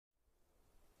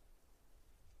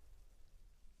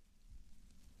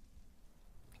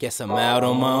Guess I'm out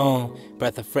on my own.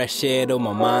 Breath of fresh air though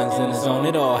my mind's in the zone.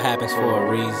 It all happens for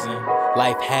a reason.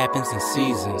 Life happens in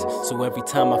seasons. So every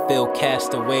time I feel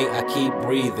cast away, I keep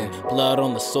breathing. Blood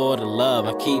on the sword of love,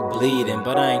 I keep bleeding.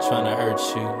 But I ain't trying to hurt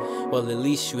you. Well, at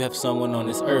least you have someone on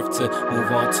this earth to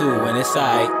move on to. And it's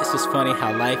alright, it's just funny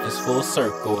how life is full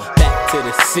circle. Back to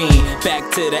the scene, back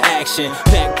to the action.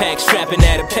 Backpack strapping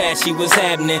at a patchy, what's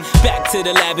happening? Back to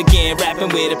the lab again, rapping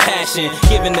with a passion.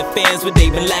 Giving the fans what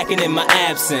they've been lacking in my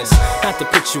absence. Not to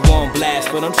put you on blast,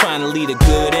 but I'm trying to lead the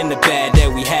good and the bad that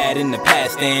we had in the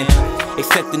past. And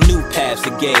accept the new paths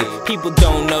it gave. People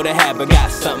don't know the habit,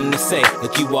 got something to say.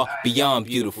 Look, you are beyond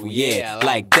beautiful, yeah.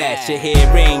 Like that, your hair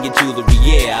and your jewelry,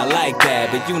 yeah, I like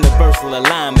that. But universal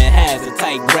alignment has a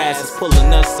tight grasp. It's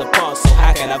pulling us apart, so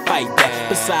how can I fight that?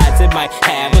 Besides, it might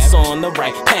have us on the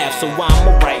right path. So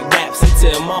I'ma write raps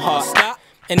until my heart stop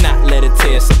and not let it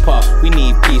tear us apart. We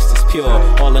need peace that's pure.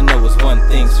 All I know is one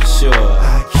thing's for sure.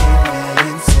 I can't let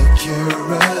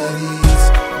insecurities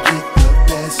get the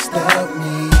best of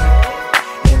me,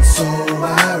 and so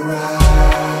I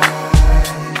ride,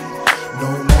 no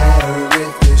matter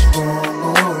if it's wrong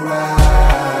or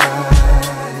right.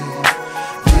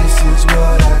 This is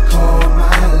what I call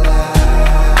my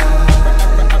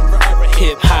life.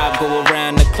 Hip hop go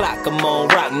around the clock, I'm on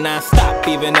rock non-stop,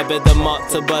 even up at the mark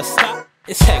to bus stop.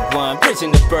 It's Heck One,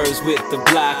 bridging the birds with the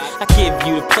block. I give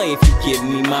you the play if you give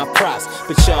me my props,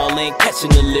 but y'all ain't catching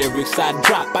the lyrics I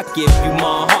drop. I give you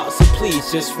my heart, so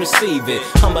please just receive it.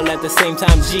 Humble at the same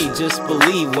time, G, just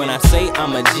believe when I say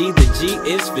I'm a G, the G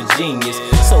is for genius.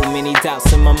 So many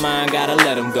doubts in my mind, gotta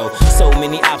let them go. So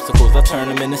many obstacles, I turn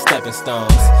them into stepping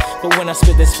stones. But when I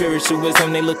spit that spiritual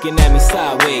wisdom, they looking at me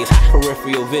sideways.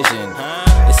 Peripheral vision,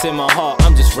 it's in my heart,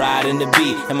 I'm just riding the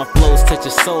beat. And my flows touch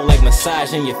your soul like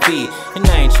massaging your feet. And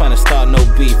I ain't trying to start no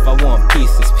beef, I want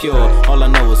peace that's pure. All I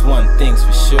know is one thing's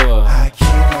for sure. I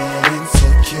can't